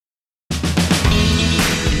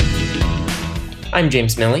I'm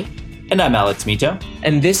James Milley. And I'm Alex Mito.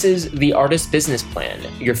 And this is The Artist Business Plan,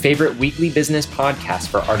 your favorite weekly business podcast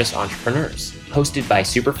for artist entrepreneurs, hosted by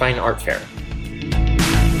Superfine Art Fair.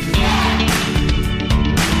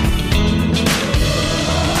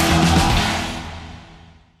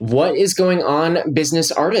 What is going on,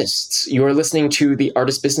 business artists? You are listening to The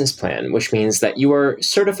Artist Business Plan, which means that you are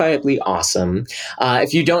certifiably awesome.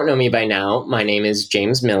 If you don't know me by now, my name is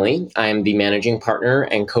James Milley. I am the managing partner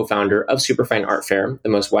and co-founder of Superfine Art Fair, the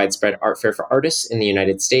most widespread art fair for artists in the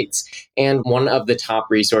United States, and one of the top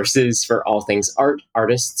resources for all things art,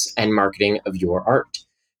 artists, and marketing of your art.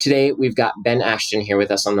 Today, we've got Ben Ashton here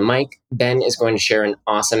with us on the mic. Ben is going to share an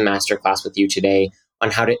awesome masterclass with you today on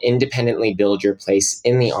how to independently build your place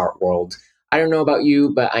in the art world. I don't know about you,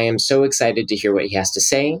 but I am so excited to hear what he has to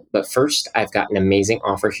say. But first, I've got an amazing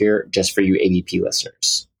offer here just for you ABP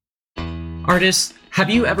listeners. Artists, have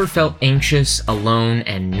you ever felt anxious, alone,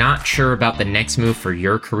 and not sure about the next move for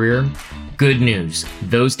your career? Good news,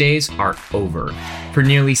 those days are over. For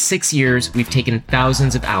nearly 6 years, we've taken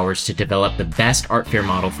thousands of hours to develop the best art fair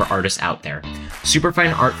model for artists out there.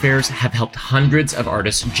 Superfine Art Fairs have helped hundreds of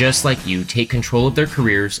artists just like you take control of their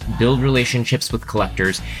careers, build relationships with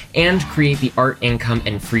collectors, and create the art income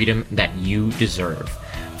and freedom that you deserve.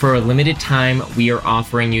 For a limited time, we are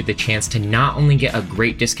offering you the chance to not only get a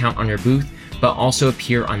great discount on your booth, but also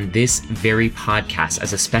appear on this very podcast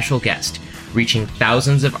as a special guest, reaching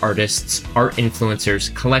thousands of artists, art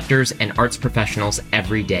influencers, collectors, and arts professionals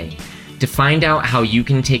every day. To find out how you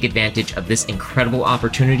can take advantage of this incredible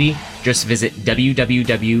opportunity, just visit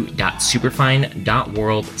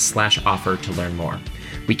www.superfine.world/offer to learn more.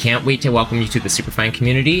 We can't wait to welcome you to the Superfine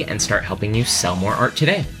community and start helping you sell more art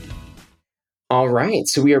today. All right,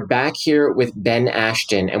 so we are back here with Ben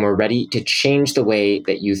Ashton, and we're ready to change the way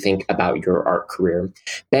that you think about your art career.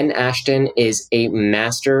 Ben Ashton is a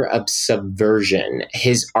master of subversion.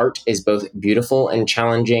 His art is both beautiful and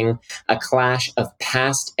challenging, a clash of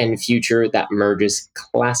past and future that merges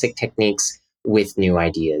classic techniques with new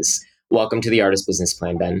ideas. Welcome to the Artist Business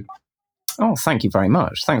Plan, Ben. Oh, thank you very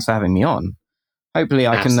much. Thanks for having me on. Hopefully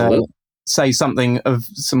I can say something of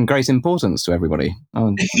some great importance to everybody.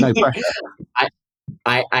 Oh, no pressure.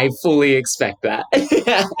 I fully expect that.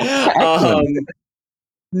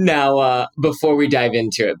 Now, before we dive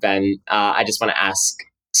into it, Ben, I just want to ask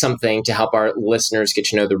something to help our listeners get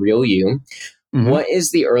to know the real you. Mm-hmm. What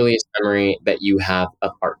is the earliest memory that you have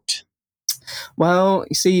of art? Well,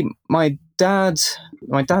 you see, my dad's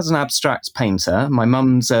an abstract painter. My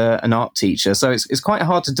mum's an art teacher. So it's quite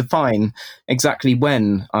hard to define exactly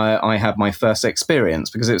when I had my first experience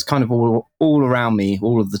because it was kind of all around me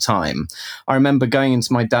all of the time. I remember going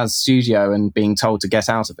into my dad's studio and being told to get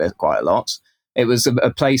out of it quite a lot. It was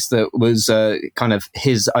a place that was kind of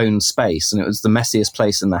his own space, and it was the messiest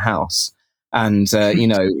place in the house. And,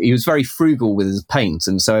 he was very frugal with his paint.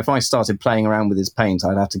 And so if I started playing around with his paint,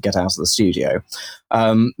 I'd have to get out of the studio.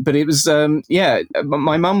 But it was,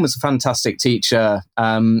 my mum was a fantastic teacher.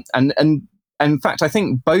 And in fact, I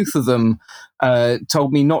think both of them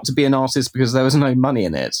told me not to be an artist because there was no money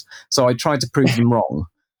in it. So I tried to prove them wrong.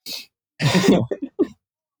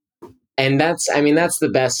 And that's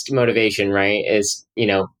the best motivation, right? Is,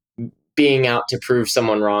 being out to prove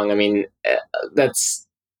someone wrong. I mean, there's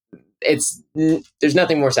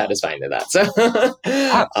nothing more satisfying than that. So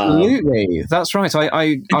absolutely, that's right.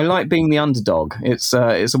 I like being the underdog. It's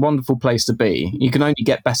a wonderful place to be. You can only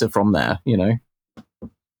get better from there,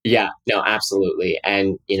 Yeah, no, absolutely.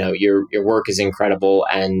 And your work is incredible.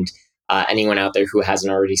 And anyone out there who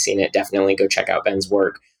hasn't already seen it, definitely go check out Ben's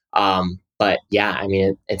work. But yeah, I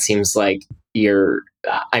mean, it seems like you're,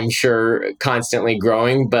 I'm sure, constantly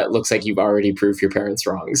growing, but looks like you've already proved your parents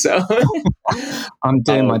wrong. So I'm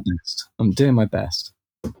doing my best. I'm doing my best.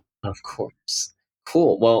 Of course.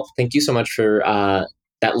 Cool. Well, thank you so much for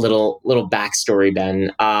that little backstory,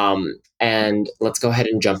 Ben. And let's go ahead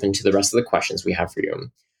and jump into the rest of the questions we have for you.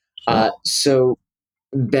 Sure. So,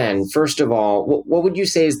 Ben, first of all, what would you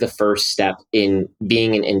say is the first step in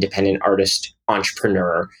being an independent artist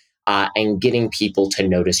entrepreneur and getting people to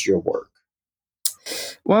notice your work?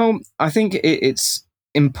 Well, I think it's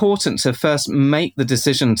important to first make the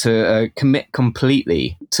decision to commit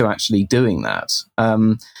completely to actually doing that.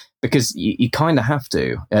 Because you kind of have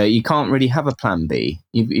to. You can't really have a plan B.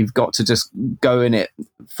 You've got to just go in it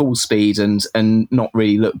full speed and not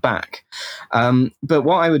really look back. But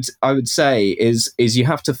what I would say is you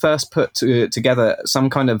have to first put together some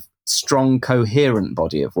kind of strong, coherent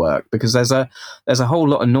body of work, because there's a whole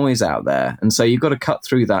lot of noise out there, and so you've got to cut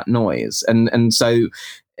through that noise. And so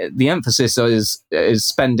the emphasis is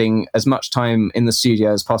spending as much time in the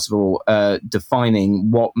studio as possible,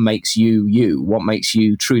 defining what makes you, what makes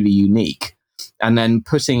you truly unique, and then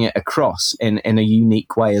putting it across in a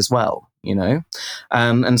unique way as well.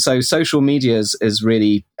 And so social media has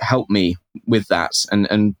really helped me with that,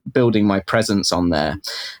 and building my presence on there.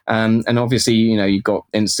 And obviously, you've got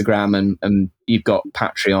Instagram, and you've got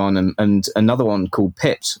Patreon, and another one called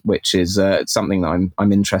Pit, which is something that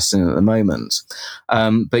I'm interested in at the moment.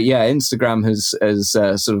 But yeah, Instagram has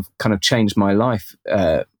sort of kind of changed my life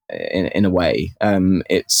in a way.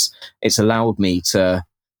 It's allowed me to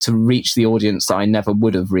reach the audience that I never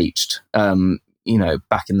would have reached.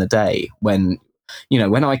 Back in the day when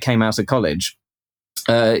I came out of college,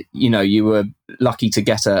 you were lucky to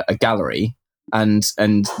get a gallery, and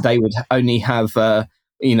they would only have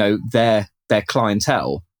their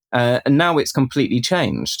clientele. And now it's completely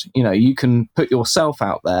changed. You can put yourself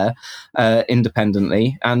out there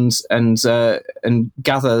independently, and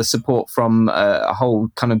gather support from a whole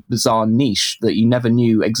kind of bizarre niche that you never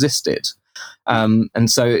knew existed. And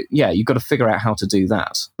so, yeah, you've got to figure out how to do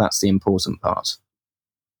that. That's the important part.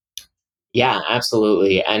 Yeah,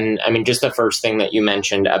 absolutely. And I mean, just the first thing that you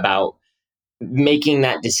mentioned about making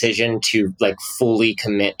that decision to like fully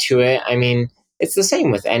commit to it. I mean, it's the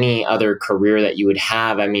same with any other career that you would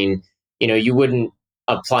have. I mean, you wouldn't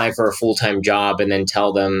apply for a full-time job and then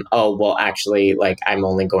tell them, oh, well, actually, like, I'm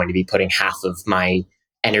only going to be putting half of my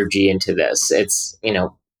energy into this. It's,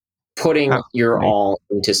 putting your all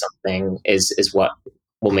into something is what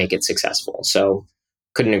will make it successful. So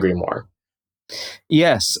couldn't agree more.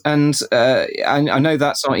 Yes, and I know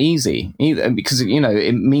that's not easy either, because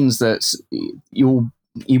it means that you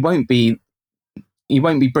won't be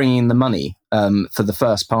bringing in the money for the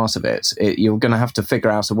first part of it. You're going to have to figure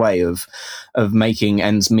out a way of making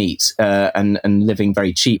ends meet and living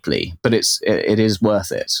very cheaply. But it is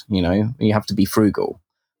worth it. You have to be frugal.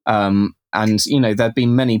 And there've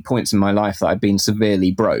been many points in my life that I've been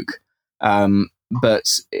severely broke. But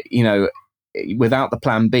without the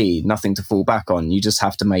plan B, nothing to fall back on. You just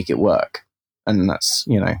have to make it work, and that's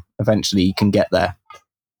eventually you can get there.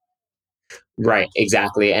 Right,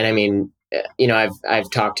 exactly. And I mean, I've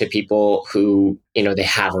talked to people who they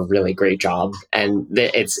have a really great job, and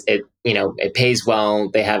it pays well.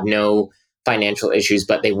 They have no financial issues,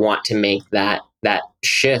 but they want to make that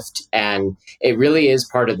shift, and it really is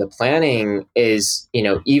part of the planning. Is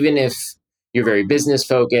even if you're very business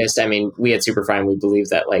focused. I mean, we at Superfine, we believe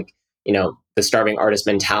that the starving artist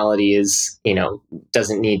mentality is,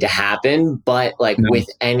 doesn't need to happen. But with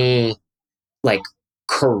any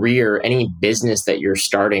career, any business that you're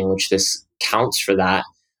starting, which this counts for that,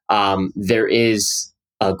 there is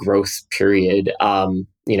a growth period.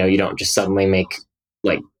 You don't just suddenly make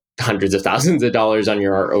hundreds of thousands of dollars on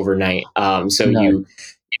your art overnight. You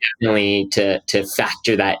definitely need to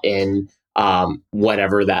factor that in,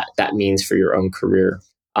 whatever that means for your own career.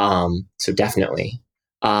 So definitely.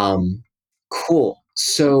 Cool.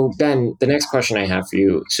 So Ben, the next question I have for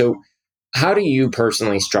you. So how do you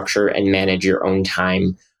personally structure and manage your own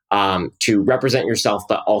time to represent yourself,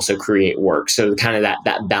 but also create work? So kind of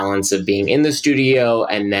that balance of being in the studio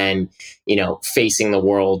and then, facing the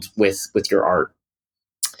world with your art.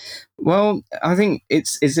 Well, I think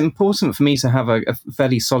it's important for me to have a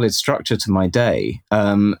fairly solid structure to my day.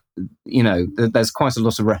 There's quite a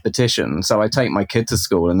lot of repetition. So I take my kid to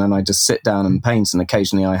school and then I just sit down and paint, and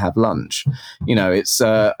occasionally I have lunch. That's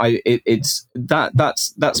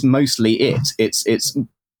mostly it. It's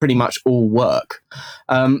pretty much all work.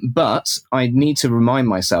 But I need to remind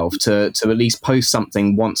myself to at least post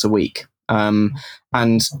something once a week.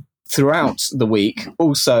 And throughout the week,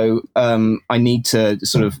 also, I need to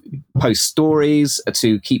sort of post stories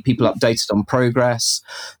to keep people updated on progress.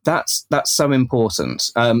 That's so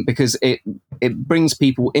important, because it brings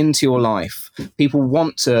people into your life. People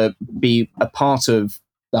want to be a part of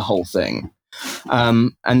the whole thing.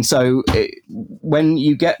 And so when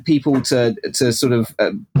you get people to sort of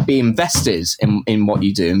be invested in what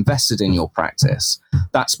you do, invested in your practice,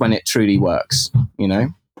 that's when it truly works,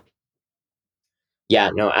 Yeah,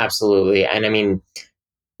 no, absolutely. And I mean,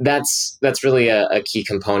 that's really a key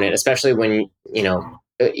component, especially when,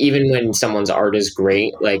 even when someone's art is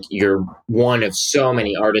great, you're one of so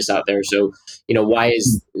many artists out there. So, why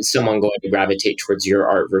is someone going to gravitate towards your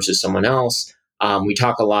art versus someone else? We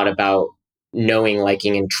talk a lot about knowing,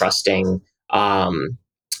 liking, and trusting from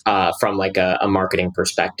a marketing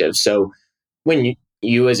perspective. So when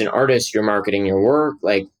you as an artist, you're marketing your work,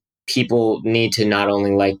 people need to not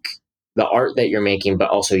only like the art that you're making, but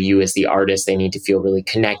also you as the artist. They need to feel really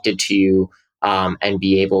connected to you, and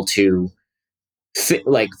be able to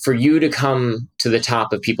like for you to come to the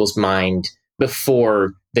top of people's mind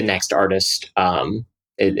before the next artist, that's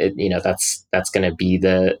going to be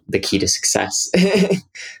the key to success.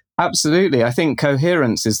 Absolutely. I think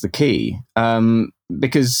coherence is the key,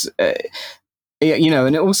 because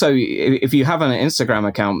and also if you have an Instagram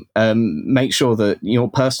account, make sure that your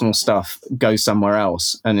personal stuff goes somewhere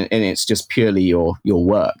else, and it's just purely your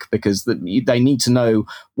work, because they need to know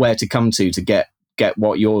where to come to get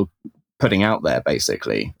what you're putting out there,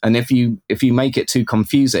 basically. And if you make it too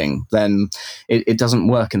confusing, then it doesn't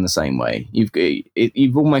work in the same way.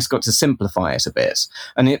 You've almost got to simplify it a bit,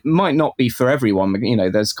 and it might not be for everyone.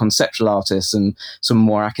 There's conceptual artists and some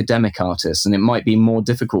more academic artists, and it might be more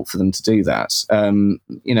difficult for them to do that.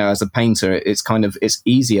 As a painter, it's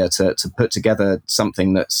easier to put together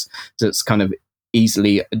something that's kind of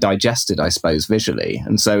easily digested, I suppose, visually.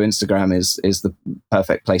 And so Instagram is the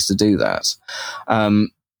perfect place to do that.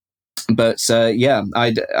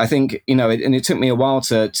 I think, and it took me a while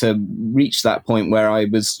to reach that point where I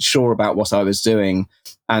was sure about what I was doing,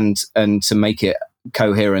 and to make it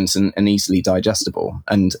coherent and easily digestible,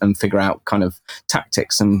 and figure out kind of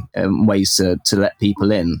tactics and ways to let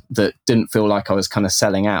people in that didn't feel like I was kind of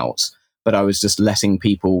selling out, but I was just letting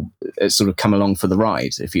people sort of come along for the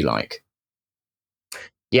ride, if you like.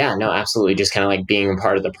 Yeah, no, absolutely. Just kind of like being a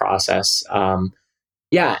part of the process.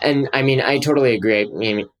 Yeah. And I mean, I totally agree. I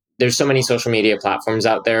mean, there's so many social media platforms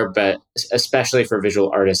out there, but especially for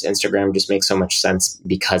visual artists, Instagram just makes so much sense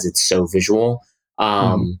because it's so visual.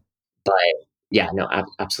 But yeah, no,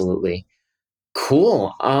 absolutely.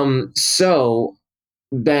 Cool. So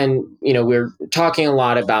then, we're talking a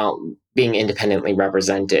lot about being independently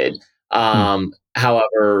represented.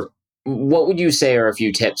 However, what would you say are a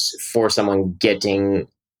few tips for someone getting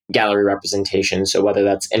gallery representation? So whether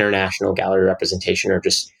that's international gallery representation or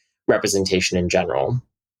just representation in general.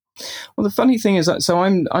 Well, the funny thing is that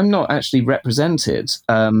I'm not actually represented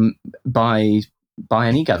by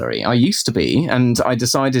any gallery. I used to be, and I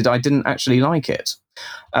decided I didn't actually like it.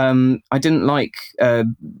 I didn't like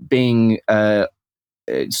being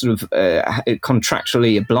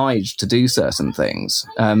contractually obliged to do certain things.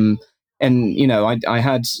 I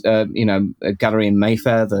had a gallery in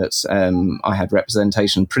Mayfair that I had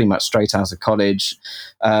representation pretty much straight out of college.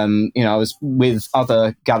 I was with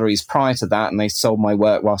other galleries prior to that, and they sold my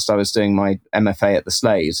work whilst I was doing my MFA at the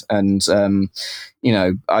Slade. And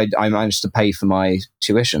I managed to pay for my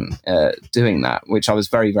tuition doing that, which I was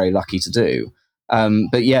very, very lucky to do.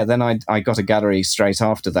 But yeah, then I got a gallery straight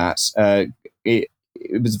after that. It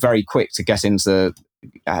was very quick to get into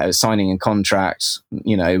signing a contract,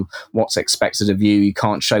 what's expected of you. You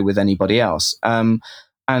can't show with anybody else. And,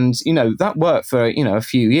 that worked for, a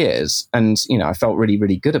few years, and, I felt really,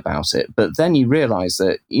 really good about it. But then you realize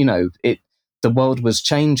that, the world was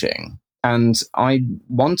changing, and I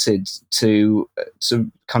wanted to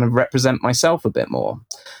kind of represent myself a bit more.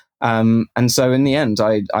 And so in the end,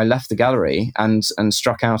 I left the gallery and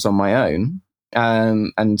struck out on my own,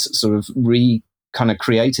 and sort of kind of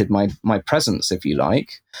created my presence, if you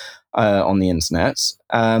like, on the internet.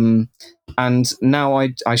 And now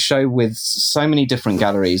I show with so many different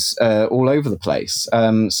galleries all over the place.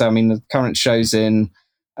 So, I mean, the current show's in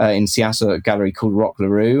Seattle at a gallery called Rock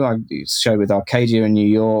LaRue. I show with Arcadia in New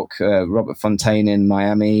York, Robert Fontaine in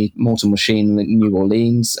Miami, Mortal Machine in New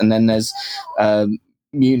Orleans. And then there's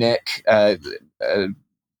Munich, a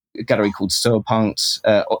gallery called Stillpunkt,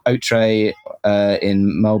 Outre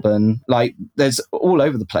in Melbourne. Like, there's all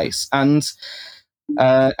over the place. And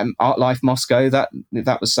Art Life Moscow, that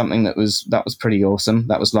was something that was pretty awesome.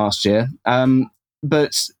 That was last year.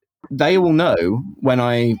 But they all know when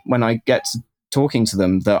I get to talking to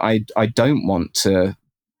them that I don't want to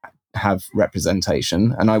have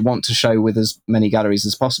representation, and I want to show with as many galleries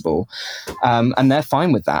as possible. And they're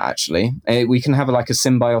fine with that, actually. We can have a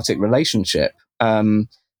symbiotic relationship,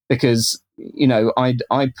 because,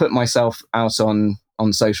 I put myself out on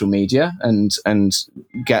social media and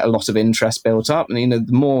get a lot of interest built up. And,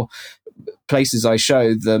 the more places I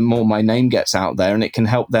show, the more my name gets out there, and it can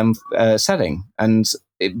help them selling.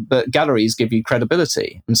 But galleries give you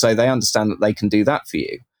credibility, and so they understand that they can do that for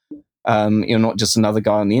you. You're not just another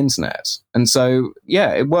guy on the internet. And so,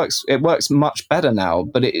 yeah, it works much better now,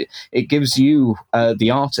 but it gives you,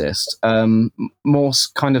 the artist, more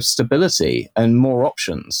kind of stability and more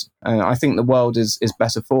options. And I think the world is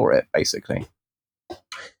better for it, basically.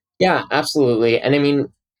 Yeah, absolutely. And I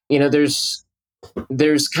mean,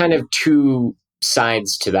 there's kind of two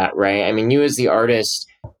sides to that, right? I mean, you as the artist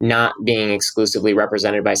not being exclusively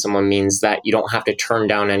represented by someone means that you don't have to turn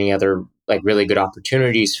down any other really good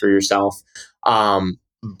opportunities for yourself.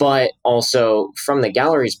 but also from the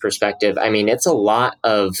gallery's perspective, I mean, it's a lot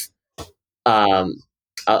of um,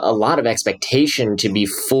 a lot of expectation to be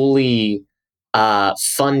fully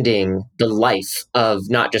funding the life of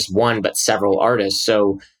not just one but several artists.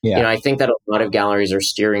 So, Yeah. I think that a lot of galleries are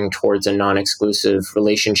steering towards a non-exclusive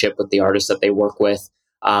relationship with the artists that they work with.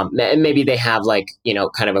 And maybe they have like,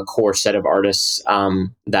 kind of a core set of artists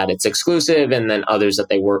that it's exclusive, and then others that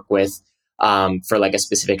they work with for like a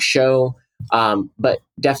specific show. But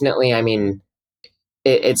definitely, I mean,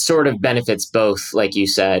 it sort of benefits both, like you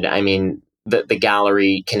said. I mean, the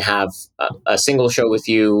gallery can have a single show with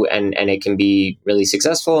you, and it can be really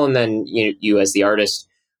successful. And then you as the artist,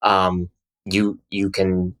 you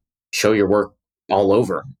can show your work all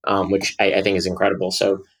over, which I think is incredible.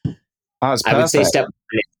 So That's I would say perfect.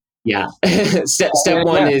 yeah, step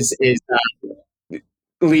one Yeah. is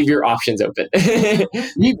leave your options open.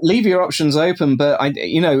 You leave your options open, but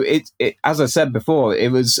it as I said before,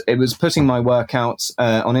 it was putting my work out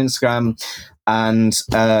on Instagram, and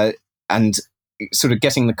sort of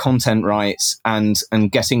getting the content right, and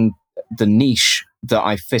getting the niche that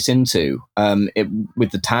I fit into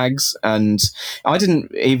with the tags. And I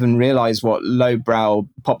didn't even realize what lowbrow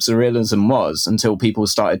pop surrealism was until people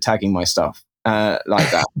started tagging my stuff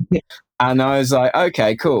like that. And I was like,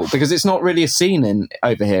 okay, cool, because it's not really a scene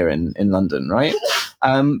over here in London, right?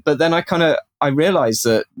 But then I realized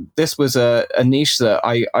that this was a niche that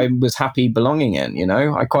I was happy belonging in.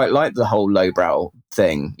 I quite like the whole lowbrow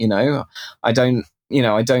thing. I don't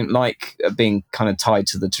I don't like being kind of tied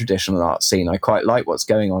to the traditional art scene. I quite like what's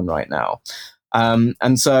going on right now.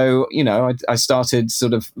 And so, I started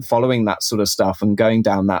sort of following that sort of stuff and going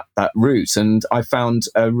down that route. And I found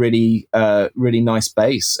a really, really nice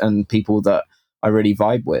base and people that I really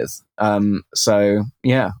vibe with. So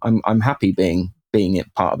yeah, I'm happy being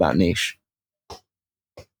part of that niche.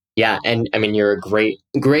 Yeah, and I mean, you're a great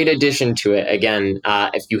addition to it. Again,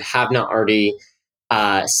 if you have not already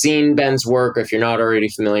seen Ben's work, or if you're not already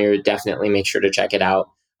familiar, definitely make sure to check it out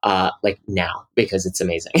like now, because it's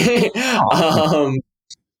amazing.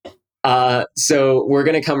 So we're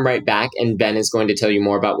going to come right back, and Ben is going to tell you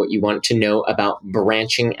more about what you want to know about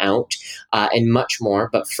branching out and much more.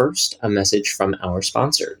 But first, a message from our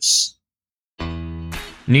sponsors.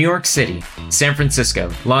 New York City, San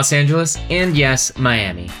Francisco, Los Angeles, and yes,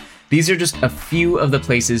 Miami. These are just a few of the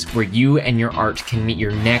places where you and your art can meet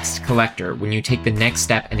your next collector when you take the next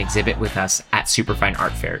step and exhibit with us at Superfine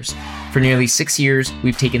Art Fairs. For nearly 6 years,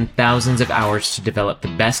 we've taken thousands of hours to develop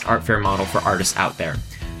the best art fair model for artists out there.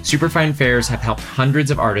 Superfine Fairs have helped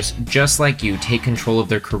hundreds of artists just like you take control of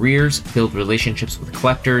their careers, build relationships with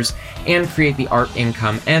collectors, and create the art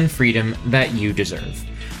income and freedom that you deserve.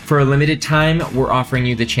 For a limited time, we're offering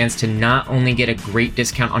you the chance to not only get a great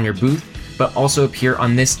discount on your booth, but also appear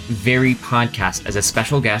on this very podcast as a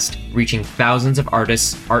special guest, reaching thousands of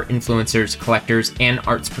artists, art influencers, collectors, and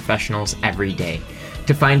arts professionals every day.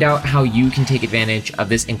 To find out how you can take advantage of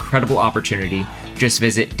this incredible opportunity, just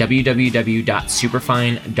visit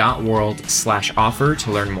www.superfine.world/offer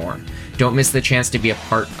to learn more. Don't miss the chance to be a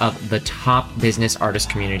part of the top business artist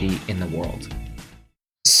community in the world.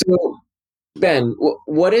 So, Ben,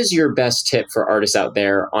 what is your best tip for artists out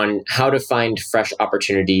there on how to find fresh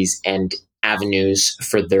opportunities and avenues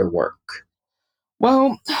for their work?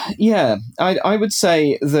 Well, yeah, I would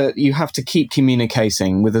say that you have to keep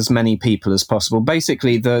communicating with as many people as possible.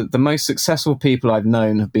 Basically, the most successful people I've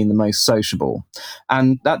known have been the most sociable.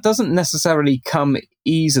 And that doesn't necessarily come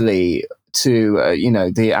easily to,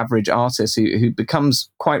 the average artist who becomes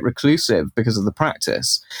quite reclusive because of the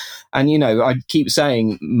practice. And, I keep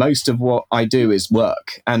saying most of what I do is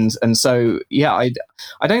work. And so, yeah, I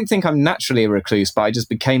don't think I'm naturally a recluse, but I just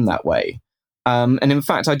became that way. And in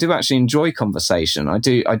fact, I do actually enjoy conversation. I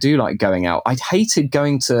do like going out. I hated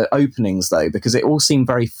going to openings though, because it all seemed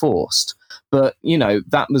very forced. But,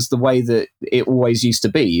 that was the way that it always used to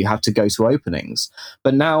be. You have to go to openings.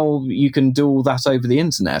 But now you can do all that over the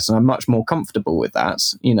internet, and I'm much more comfortable with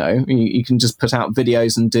that. You can just put out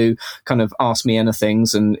videos and do kind of ask me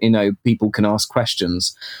anythings, and, people can ask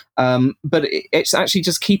questions. But it's actually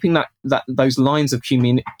just keeping those lines of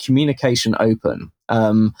communication open.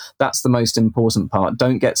 That's the most important part.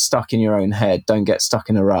 Don't get stuck in your own head. Don't get stuck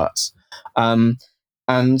in a rut.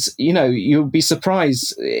 And, you'll be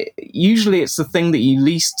surprised. Usually it's the thing that you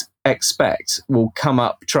least expect will come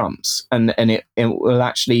up trumps, and it will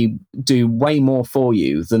actually do way more for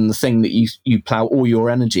you than the thing that you plow all your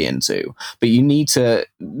energy into. But you need to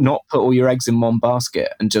not put all your eggs in one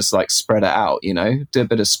basket and just like spread it out, do a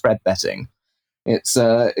bit of spread betting. It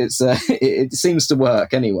seems to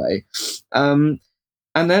work anyway. And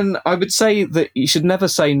then I would say that you should never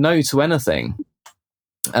say no to anything.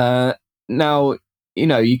 Now,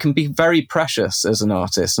 you can be very precious as an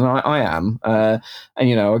artist, and I am. And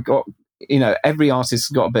I got, every artist's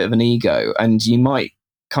got a bit of an ego, and you might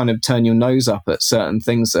kind of turn your nose up at certain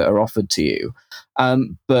things that are offered to you,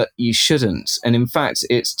 but you shouldn't. And in fact,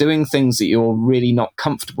 it's doing things that you're really not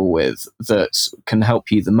comfortable with that can help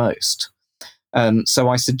you the most. So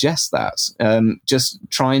I suggest that just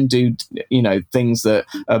try and do, things that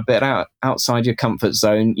are a bit outside your comfort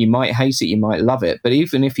zone. You might hate it, you might love it, but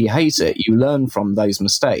even if you hate it, you learn from those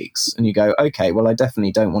mistakes, and you go, okay, well, I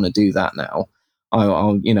definitely don't want to do that now.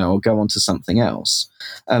 I'll go on to something else.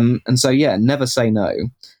 And so, never say no.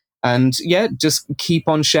 And just keep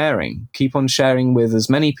on sharing with as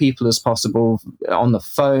many people as possible, on the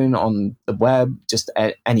phone, on the web, just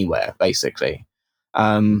anywhere, basically.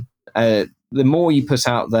 The more you put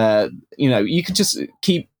out there, you could just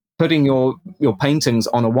keep putting your paintings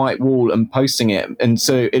on a white wall and posting it, and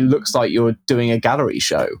so it looks like you're doing a gallery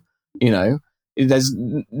show. There's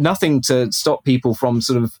nothing to stop people from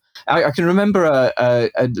sort of. I can remember a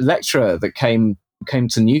lecturer that came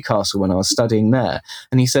to Newcastle when I was studying there,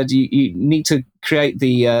 and he said you need to create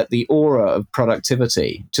the aura of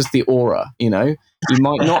productivity, just the aura. You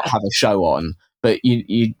might not have a show on, but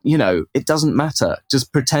you it doesn't matter.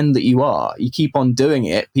 Just pretend that you are. You keep on doing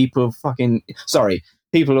it. People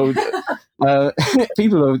will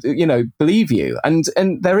believe you, and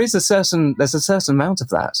there's a certain amount of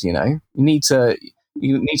that. You need to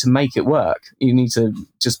make it work. You need to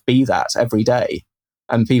just be that every day,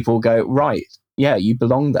 and people go, right, yeah, you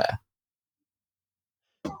belong there.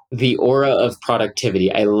 The aura of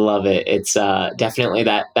productivity, I love it. It's definitely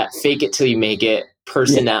that fake it till you make it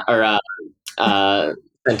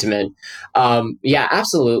sentiment. Yeah,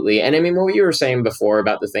 absolutely. And I mean, what you were saying before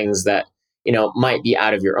about the things that might be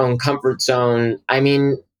out of your own comfort zone. I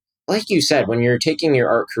mean, like you said, when you're taking your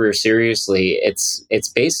art career seriously, it's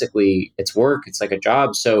basically it's work. It's like a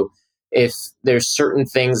job. So if there's certain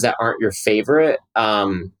things that aren't your favorite,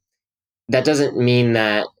 that doesn't mean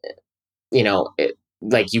that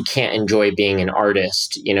like you can't enjoy being an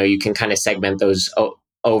artist. You can kind of segment those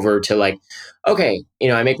over to like, okay,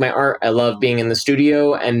 I make my art. I love being in the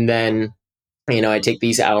studio, and then I take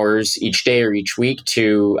these hours each day or each week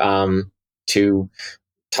to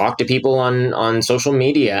talk to people on social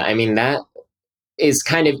media. I mean, that is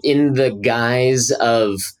kind of in the guise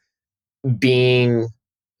of being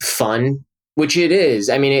fun, which it is.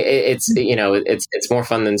 I mean, it's more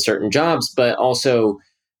fun than certain jobs, but also,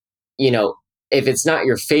 if it's not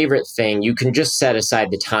your favorite thing, you can just set aside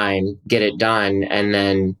the time, get it done, and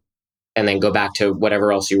then go back to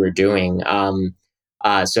whatever else you were doing.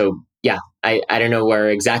 So yeah, I don't know where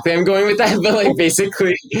exactly I'm going with that, but like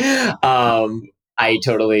basically, I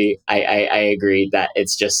totally, I agree that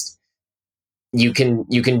it's just, you can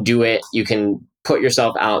do it, you can put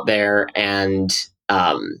yourself out there, and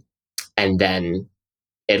then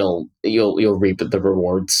you'll reap the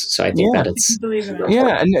rewards. So I think that it's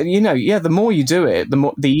the more you do it,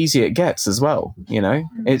 the easier it gets as well.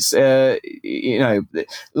 It's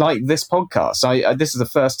like this podcast. This is the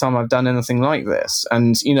first time I've done anything like this,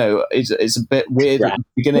 and it's a bit weird at the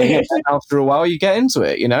beginning. And after a while, you get into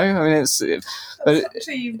it. I mean,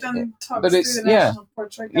 actually, you've done talks through the National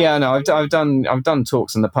Portrait Gallery. Yeah, no, I've done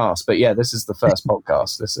talks in the past, but this is the first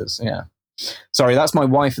podcast. This is Sorry, that's my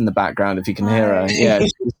wife in the background. If you can hear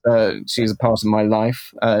her, she's a part of my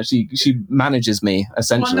life. She manages me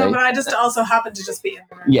essentially. Well, no, but I just also happen to just be in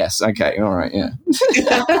there. Yes. Okay. All right. Yeah.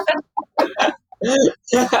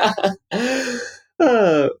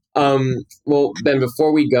 Well, Ben,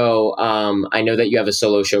 before we go, I know that you have a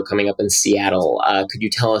solo show coming up in Seattle. Could you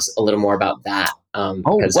tell us a little more about that?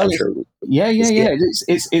 It's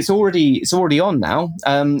already on now.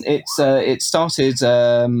 It started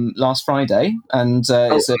last Friday, and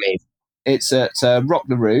it's at Rock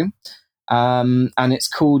the Room, and it's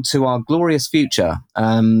called To Our Glorious Future.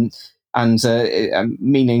 Meaning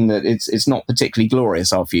that it's not particularly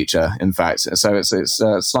glorious, our future, in fact. So it's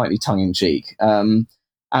slightly tongue in cheek,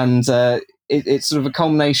 it's sort of a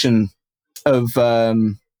culmination of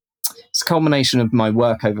my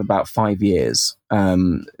work over about 5 years,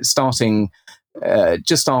 starting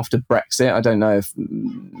just after Brexit. I don't know if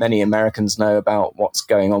many Americans know about what's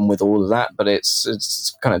going on with all of that, but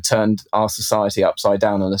it's kind of turned our society upside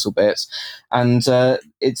down a little bit, and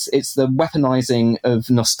it's the weaponizing of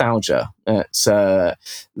nostalgia. It's the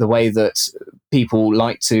way that people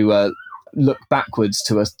like to look backwards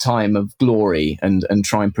to a time of glory and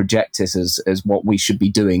try and project it as what we should be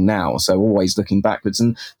doing now. So always looking backwards,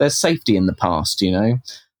 and there's safety in the past,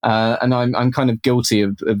 And I'm kind of guilty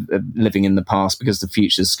of living in the past because the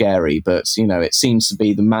future's scary. But, it seems to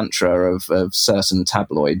be the mantra of certain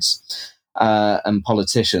tabloids and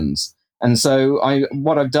politicians. And so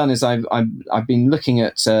what I've done is I've been looking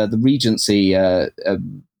at the Regency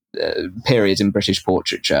period in British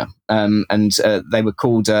portraiture, and they were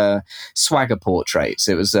called swagger portraits.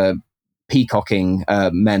 It was peacocking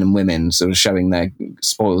men and women, sort of showing their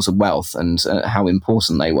spoils of wealth and how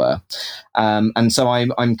important they were. And so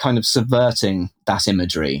I'm kind of subverting that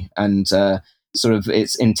imagery and sort of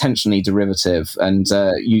it's intentionally derivative and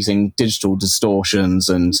using digital distortions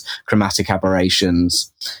and chromatic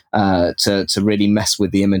aberrations to really mess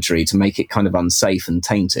with the imagery to make it kind of unsafe and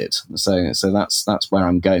tainted. So that's where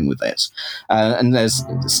I'm going with it. And there's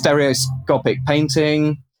stereoscopic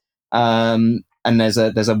painting. And there's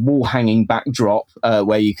a wall hanging backdrop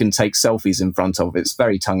where you can take selfies in front of. It's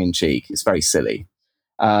very tongue in cheek. It's very silly.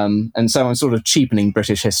 And so I'm sort of cheapening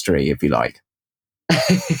British history, if you like.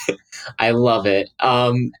 I love it.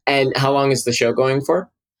 And how long is the show going for?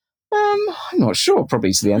 I'm not sure.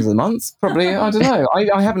 Probably to the end of the month. Probably. I don't know.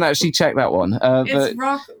 I haven't actually checked that one. It's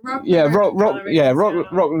Rock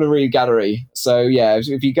Larue Gallery. So yeah,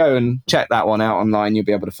 if you go and check that one out online, you'll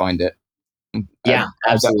be able to find it. Yeah,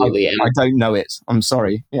 absolutely. I don't know it. I'm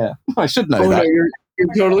sorry. Yeah, I should know that. No,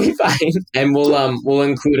 you're totally fine. And we'll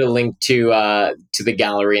include a link to the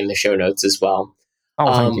gallery in the show notes as well.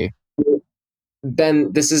 Oh, thank you.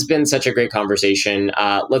 Ben, this has been such a great conversation.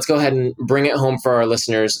 Let's go ahead and bring it home for our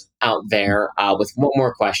listeners out there with one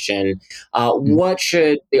more question. What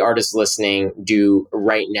should the artists listening do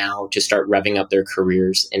right now to start revving up their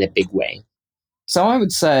careers in a big way? So I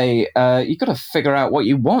would say you've got to figure out what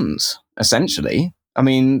you want, essentially. I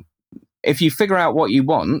mean, if you figure out what you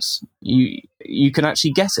want, you can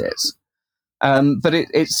actually get it. But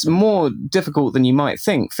it's more difficult than you might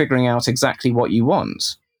think, figuring out exactly what you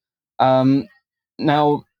want.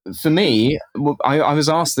 Now, for me, I was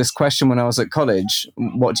asked this question when I was at college.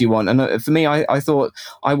 What do you want? And for me, I thought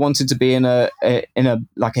I wanted to be in a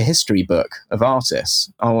like a history book of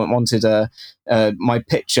artists. I wanted my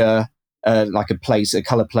picture, like a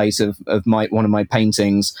color plate of one of my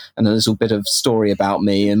paintings, and a little bit of story about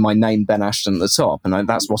me, and my name Ben Ashton at the top. And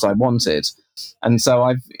that's what I wanted. And so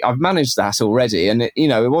I've managed that already, and it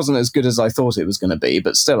wasn't as good as I thought it was going to be,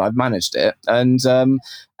 but still I've managed it. And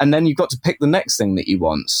then you've got to pick the next thing that you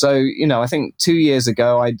want. So I think 2 years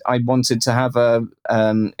ago I wanted to have a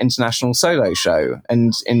international solo show,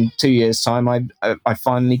 and in 2 years' time I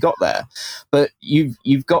finally got there. But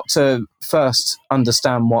you've got to first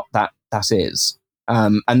understand what that is,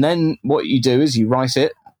 and then what you do is you write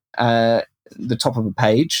it. The top of a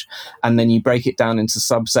page, and then you break it down into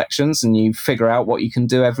subsections and you figure out what you can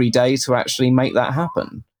do every day to actually make that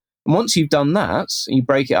happen. And once you've done that, you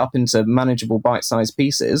break it up into manageable bite-sized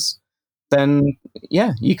pieces, then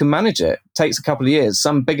you can manage it. It takes a couple of years.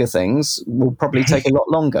 Some bigger things will probably take a lot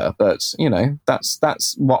longer, but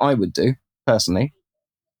that's what I would do personally.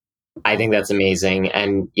 I think that's amazing.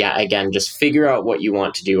 And again, just figure out what you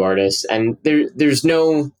want to do, artists. And there's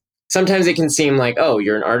no, sometimes it can seem like, oh,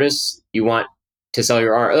 you're an artist, you want to sell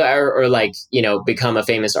your art or become a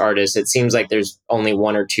famous artist. It seems like there's only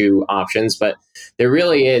one or two options, but there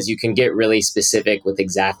really is. You can get really specific with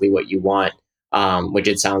exactly what you want, which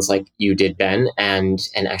it sounds like you did, Ben, and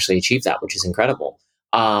actually achieve that, which is incredible.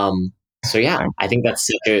 So I think that's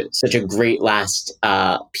such a great last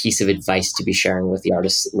piece of advice to be sharing with the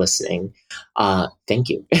artists listening. Thank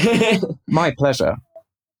you. My pleasure.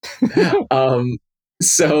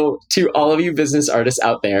 So to all of you business artists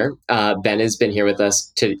out there, Ben has been here with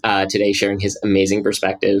us today sharing his amazing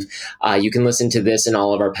perspective. You can listen to this and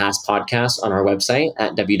all of our past podcasts on our website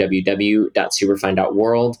at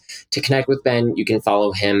www.superfine.world. To connect with Ben, you can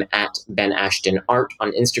follow him at Ben Ashton Art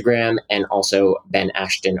on Instagram and also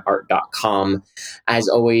benashtonart.com. As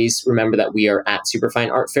always, remember that we are at Superfine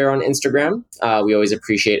Art Fair on Instagram. We always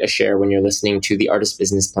appreciate a share when you're listening to the Artist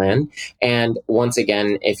Business Plan. And once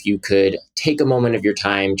again, if you could take a moment of your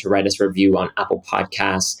time to write us a review on Apple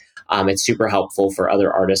Podcasts. It's super helpful for other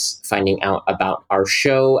artists finding out about our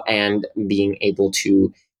show and being able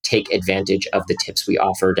to take advantage of the tips we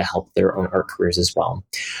offer to help their own art careers as well.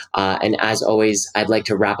 And as always, I'd like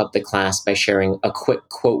to wrap up the class by sharing a quick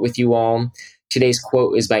quote with you all. Today's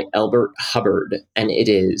quote is by Elbert Hubbard, and it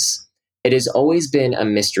is, "It has always been a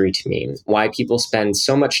mystery to me why people spend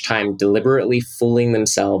so much time deliberately fooling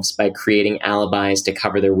themselves by creating alibis to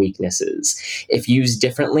cover their weaknesses. If used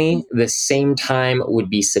differently, the same time would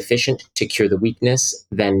be sufficient to cure the weakness,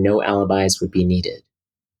 then no alibis would be needed."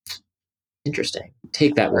 Interesting.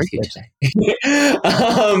 Take that with you today.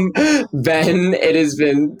 Ben, it has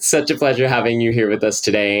been such a pleasure having you here with us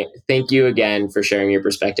today. Thank you again for sharing your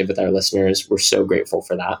perspective with our listeners. We're so grateful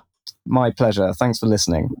for that. My pleasure. Thanks for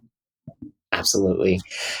listening. Absolutely.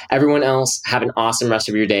 Everyone else, have an awesome rest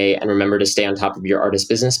of your day. And remember to stay on top of your artist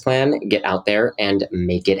business plan. Get out there and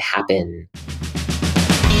make it happen.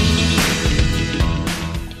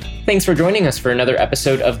 Thanks for joining us for another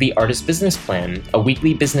episode of The Artist Business Plan, a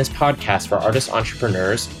weekly business podcast for artist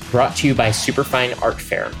entrepreneurs brought to you by Superfine Art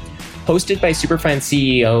Fair. Hosted by Superfine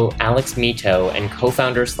CEO Alex Mito and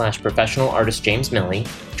co-founder/professional artist James Milley,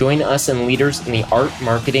 join us and leaders in the art,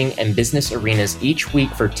 marketing, and business arenas each week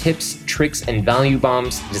for tips, tricks, and value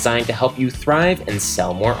bombs designed to help you thrive and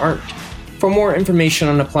sell more art. For more information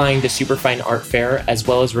on applying to Superfine Art Fair, as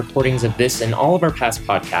well as recordings of this and all of our past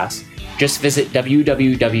podcasts, just visit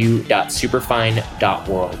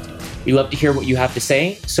www.superfine.world. We love to hear what you have to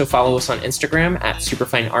say, so follow us on Instagram at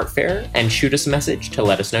Superfine Art Fair and shoot us a message to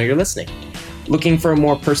let us know you're listening. Looking for a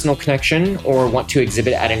more personal connection or want to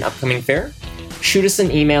exhibit at an upcoming fair? Shoot us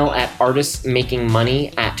an email at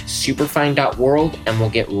artistsmakingmoney@superfine.world and we'll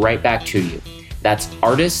get right back to you. That's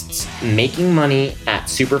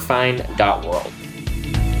artistsmakingmoney@superfine.world.